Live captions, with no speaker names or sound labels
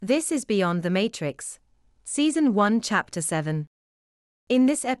This is Beyond the Matrix, Season 1, Chapter 7. In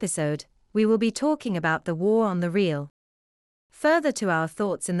this episode, we will be talking about the war on the real. Further to our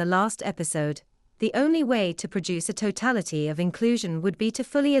thoughts in the last episode, the only way to produce a totality of inclusion would be to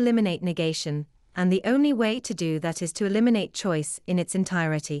fully eliminate negation, and the only way to do that is to eliminate choice in its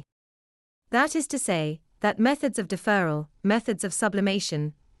entirety. That is to say, that methods of deferral, methods of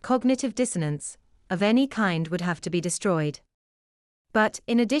sublimation, cognitive dissonance, of any kind would have to be destroyed. But,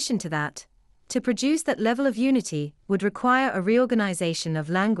 in addition to that, to produce that level of unity would require a reorganization of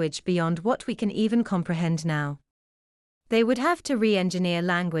language beyond what we can even comprehend now. They would have to re-engineer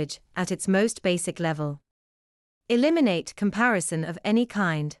language at its most basic level. Eliminate comparison of any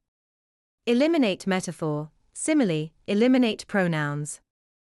kind. Eliminate metaphor, simile, eliminate pronouns.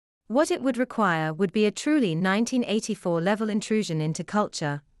 What it would require would be a truly 1984 level intrusion into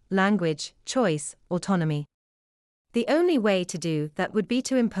culture, language, choice, autonomy. The only way to do that would be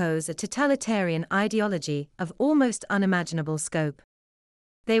to impose a totalitarian ideology of almost unimaginable scope.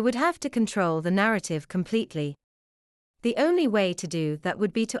 They would have to control the narrative completely. The only way to do that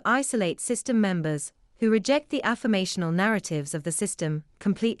would be to isolate system members who reject the affirmational narratives of the system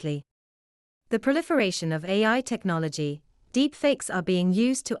completely. The proliferation of AI technology, deepfakes are being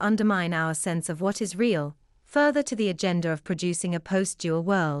used to undermine our sense of what is real, further to the agenda of producing a post-dual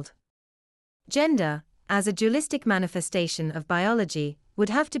world. Gender, as a dualistic manifestation of biology, would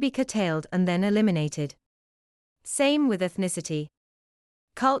have to be curtailed and then eliminated. Same with ethnicity.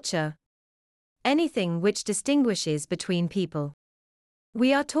 Culture. Anything which distinguishes between people.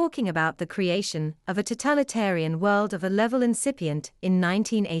 We are talking about the creation of a totalitarian world of a level incipient in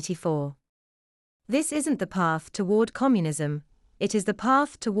 1984. This isn't the path toward communism, it is the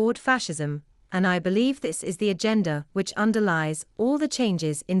path toward fascism, and I believe this is the agenda which underlies all the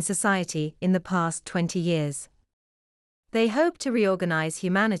changes in society in the past 20 years. They hope to reorganize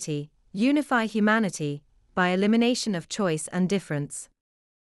humanity, unify humanity, by elimination of choice and difference.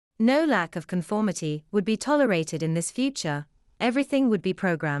 No lack of conformity would be tolerated in this future, everything would be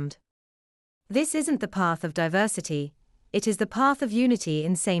programmed. This isn't the path of diversity, it is the path of unity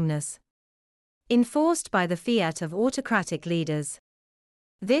in sameness. Enforced by the fiat of autocratic leaders.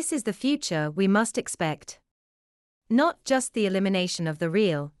 This is the future we must expect. Not just the elimination of the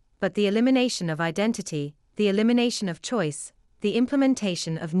real, but the elimination of identity, the elimination of choice, the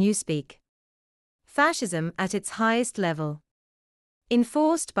implementation of newspeak. Fascism at its highest level.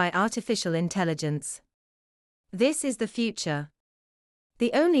 Enforced by artificial intelligence. This is the future.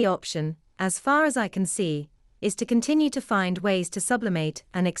 The only option, as far as I can see, is to continue to find ways to sublimate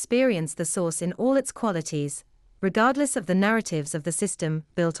and experience the source in all its qualities, regardless of the narratives of the system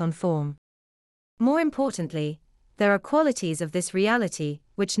built on form. More importantly, there are qualities of this reality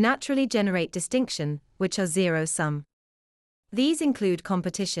which naturally generate distinction, which are zero-sum. These include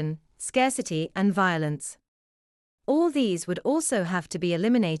competition, scarcity, and violence. All these would also have to be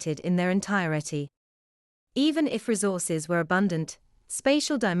eliminated in their entirety. Even if resources were abundant,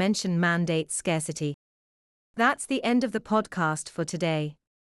 spatial dimension mandates scarcity. That's the end of the podcast for today.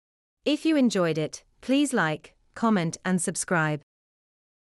 If you enjoyed it, please like, comment, and subscribe.